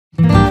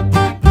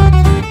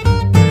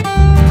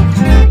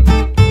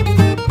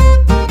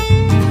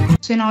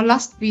in our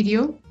last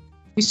video,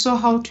 we saw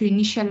how to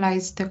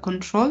initialize the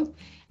control.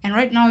 And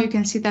right now you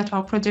can see that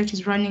our project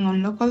is running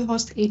on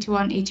localhost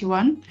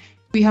 8181.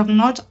 We have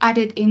not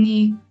added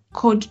any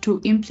code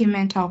to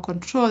implement our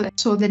control.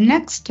 So the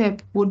next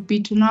step would be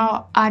to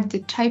now add the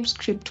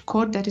Typescript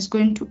code that is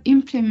going to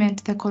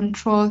implement the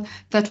control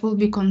that will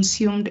be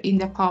consumed in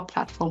the Power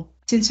Platform.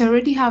 Since I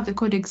already have the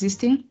code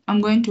existing,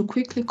 I'm going to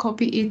quickly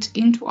copy it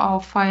into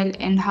our file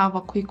and have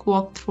a quick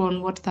walkthrough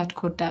on what that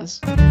code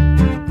does.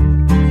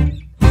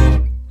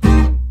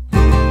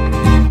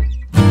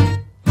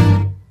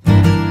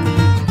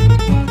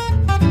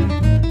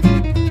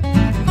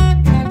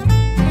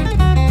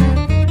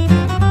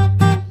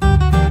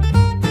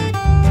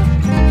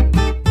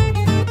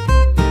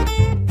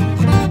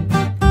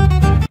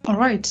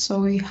 Alright, so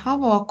we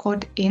have our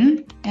code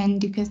in,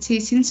 and you can see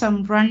since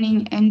I'm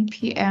running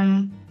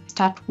npm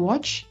start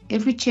watch,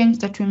 every change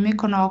that we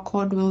make on our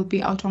code will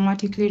be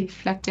automatically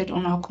reflected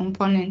on our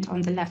component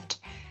on the left.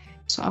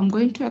 So I'm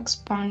going to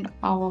expand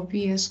our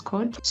VS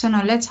Code. So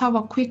now let's have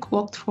a quick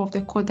walkthrough of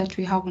the code that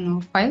we have on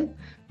our file.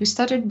 We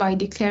started by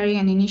declaring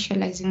and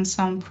initializing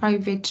some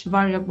private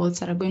variables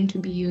that are going to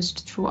be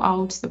used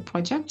throughout the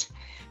project.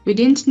 We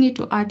didn't need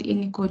to add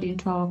any code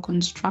into our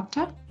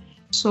constructor.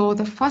 So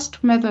the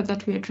first method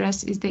that we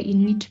address is the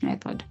init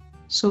method.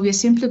 So we're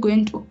simply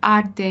going to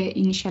add the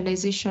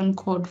initialization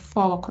code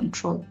for our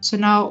control. So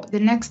now the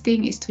next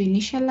thing is to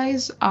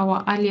initialize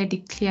our earlier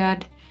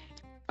declared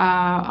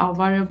our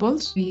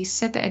variables. We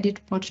set the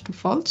edit mode to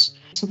false.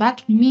 So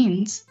that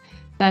means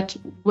that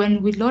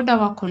when we load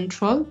our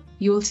control,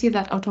 you will see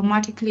that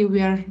automatically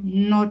we are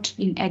not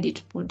in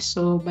edit mode.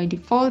 So by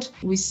default,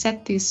 we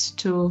set this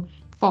to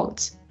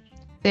false.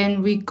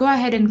 Then we go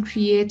ahead and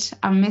create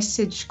a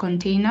message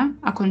container,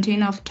 a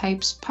container of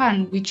type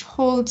span, which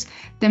holds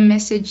the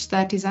message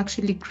that is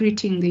actually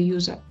greeting the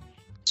user.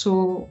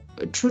 So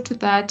true to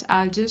that,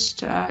 I'll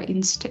just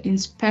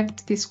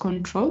inspect this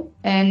control,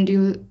 and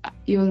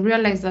you'll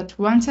realize that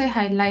once I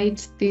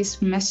highlight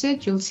this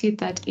message, you'll see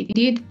that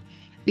indeed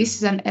this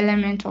is an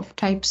element of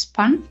type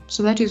span.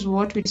 So that is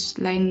what this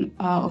line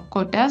of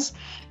code does.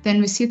 Then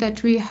we see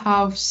that we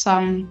have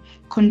some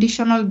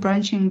conditional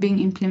branching being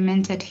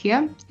implemented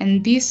here,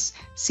 and this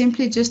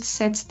simply just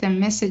sets the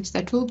message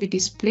that will be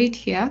displayed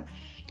here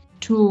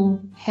to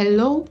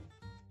hello,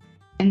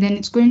 and then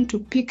it's going to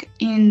pick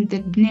in the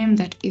name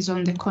that is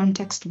on the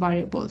context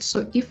variable.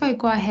 So if I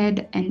go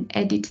ahead and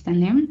edit the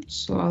name,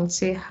 so I'll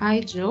say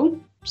hi Joe,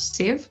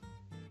 save,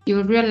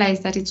 you'll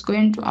realize that it's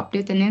going to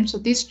update the name. So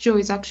this Joe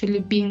is actually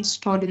being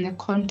stored in the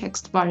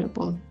context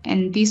variable,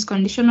 and this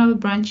conditional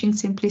branching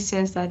simply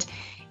says that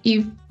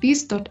if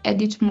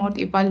this.edit mode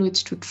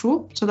evaluates to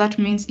true, so that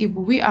means if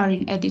we are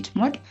in edit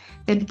mode,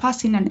 then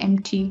pass in an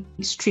empty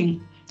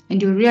string.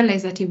 And you'll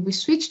realize that if we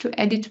switch to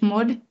edit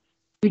mode,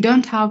 we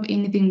don't have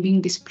anything being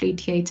displayed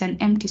here. It's an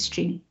empty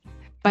string.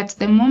 But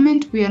the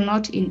moment we are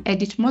not in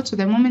edit mode, so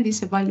the moment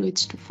this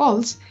evaluates to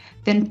false,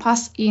 then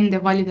pass in the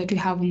value that we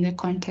have in the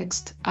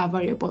context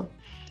variable.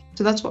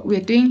 So that's what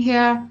we're doing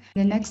here.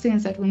 The next thing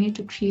is that we need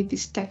to create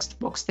this text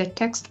box, the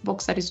text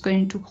box that is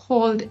going to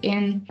hold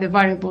in the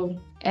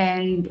variable.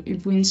 And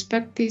if we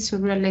inspect this,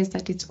 you'll realize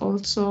that it's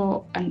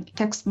also a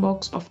text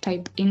box of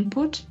type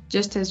input,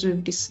 just as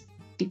we've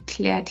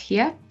declared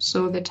here.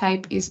 So the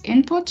type is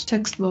input,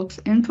 text box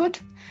input.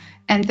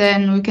 And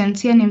then we can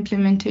see an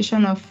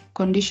implementation of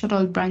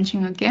conditional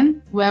branching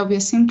again, where we're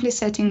simply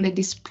setting the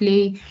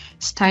display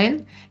style.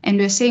 And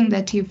we're saying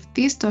that if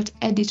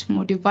this.edit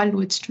mode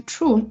evaluates to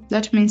true,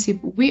 that means if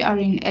we are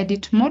in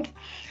edit mode,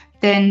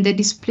 then the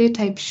display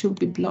type should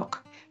be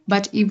block.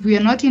 But if we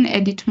are not in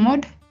edit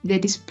mode, the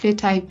display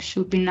type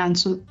should be none.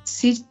 So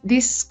see,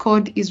 this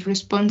code is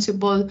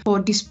responsible for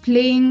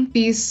displaying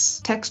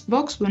this text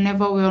box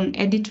whenever we're on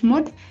edit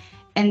mode,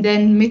 and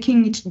then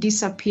making it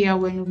disappear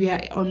when we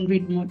are on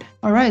read mode.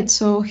 All right,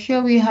 so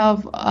here we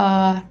have,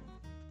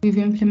 we've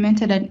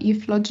implemented an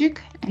if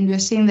logic, and we're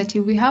saying that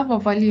if we have a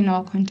value in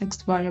our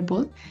context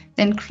variable,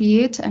 then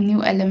create a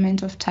new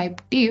element of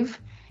type div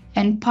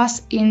and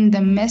pass in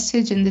the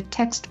message and the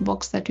text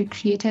box that we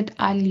created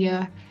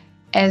earlier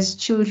as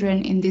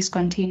children in this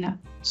container.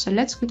 So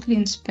let's quickly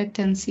inspect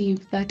and see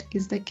if that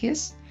is the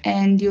case.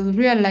 And you'll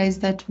realize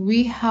that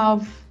we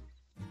have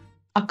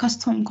a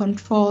custom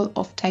control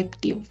of type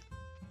div.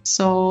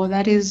 So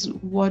that is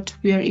what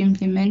we are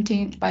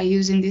implementing by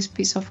using this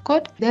piece of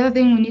code. The other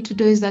thing we need to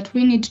do is that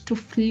we need to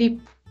flip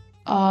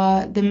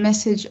the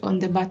message on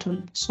the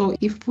button. So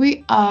if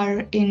we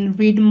are in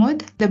read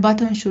mode, the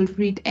button should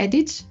read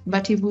edit,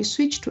 but if we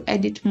switch to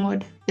edit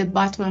mode, the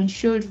button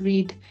should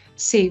read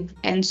save.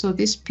 And so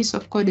this piece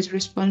of code is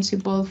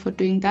responsible for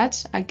doing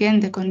that. Again,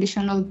 the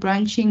conditional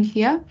branching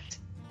here.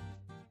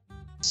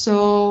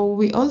 So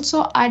we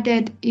also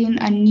added in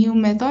a new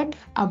method,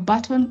 a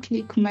button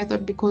click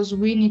method, because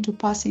we need to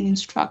pass in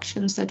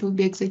instructions that will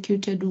be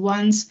executed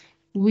once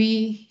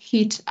we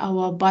hit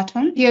our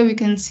button. Here we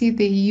can see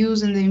the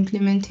use and the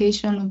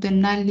implementation of the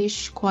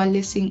nullish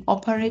coalescing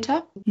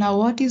operator. Now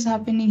what is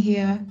happening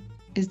here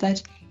is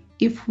that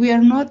if we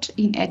are not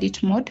in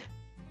edit mode,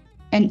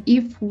 and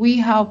if we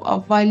have a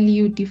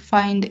value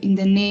defined in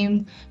the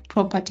name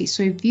property.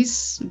 So if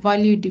this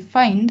value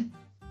defined,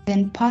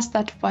 then pass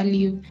that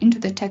value into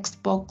the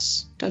text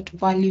box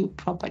 .value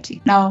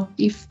property. Now,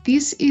 if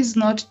this is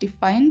not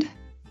defined,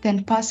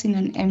 then pass in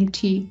an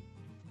empty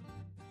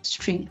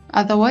string.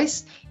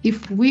 Otherwise,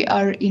 if we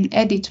are in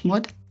edit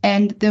mode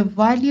and the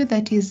value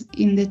that is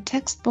in the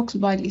text box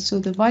value, so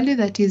the value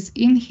that is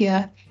in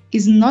here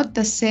is not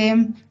the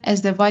same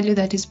as the value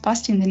that is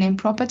passed in the name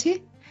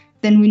property,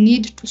 then we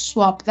need to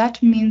swap.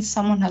 That means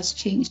someone has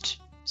changed.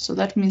 So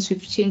that means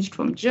we've changed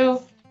from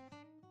Joe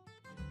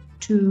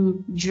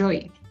to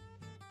Joy.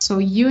 So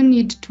you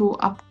need to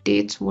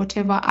update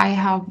whatever I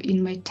have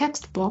in my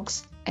text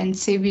box and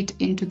save it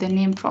into the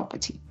name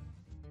property.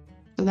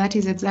 So that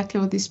is exactly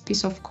what this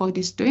piece of code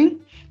is doing.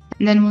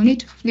 And then we'll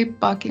need to flip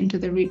back into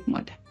the read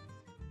mode.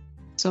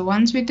 So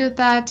once we do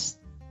that,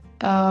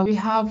 we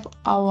have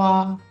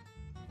our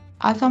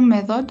other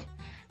method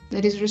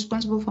that is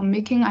responsible for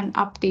making an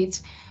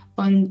update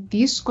on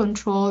this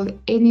control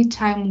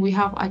anytime we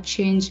have a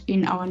change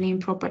in our name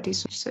property.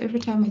 So every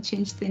time I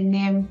change the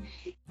name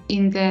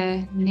in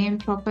the name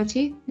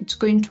property, it's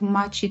going to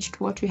match it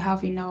to what we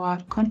have in our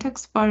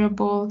context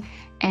variable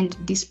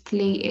and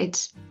display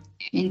it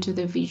into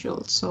the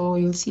visual. So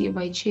you'll see if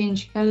I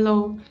change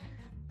hello,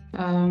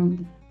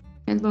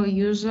 hello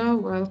user,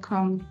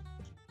 welcome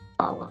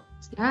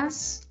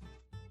PowerApps,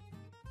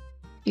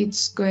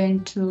 it's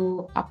going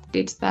to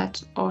update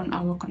that on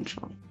our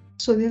control.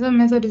 So the other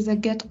method is a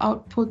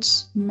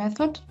getOutputs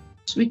method,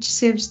 which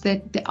saves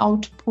the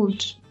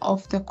output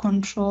of the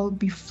control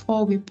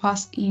before we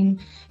pass in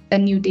the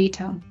new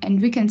data.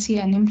 And we can see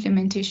an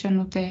implementation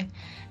of the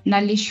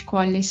nullish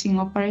coalescing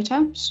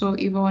operator. So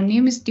if our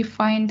name is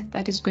defined,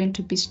 that is going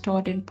to be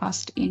stored and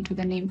passed into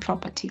the name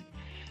property.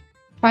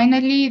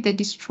 Finally, the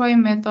destroy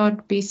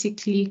method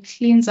basically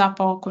cleans up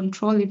our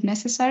control if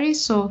necessary.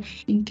 So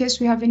in case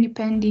we have any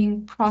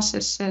pending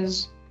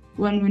processes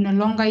when we no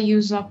longer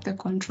use up the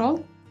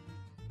control,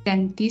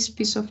 then this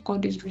piece of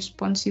code is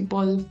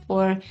responsible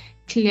for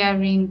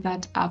clearing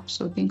that up.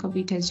 So think of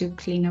it as your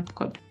cleanup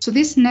code. So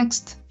this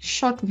next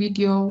short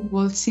video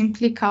will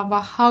simply cover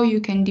how you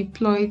can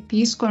deploy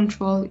this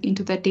control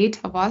into the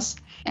Dataverse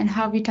and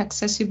have it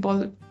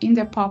accessible in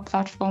the Power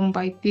Platform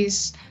by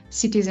these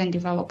citizen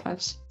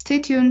developers. Stay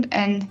tuned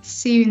and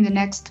see you in the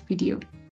next video.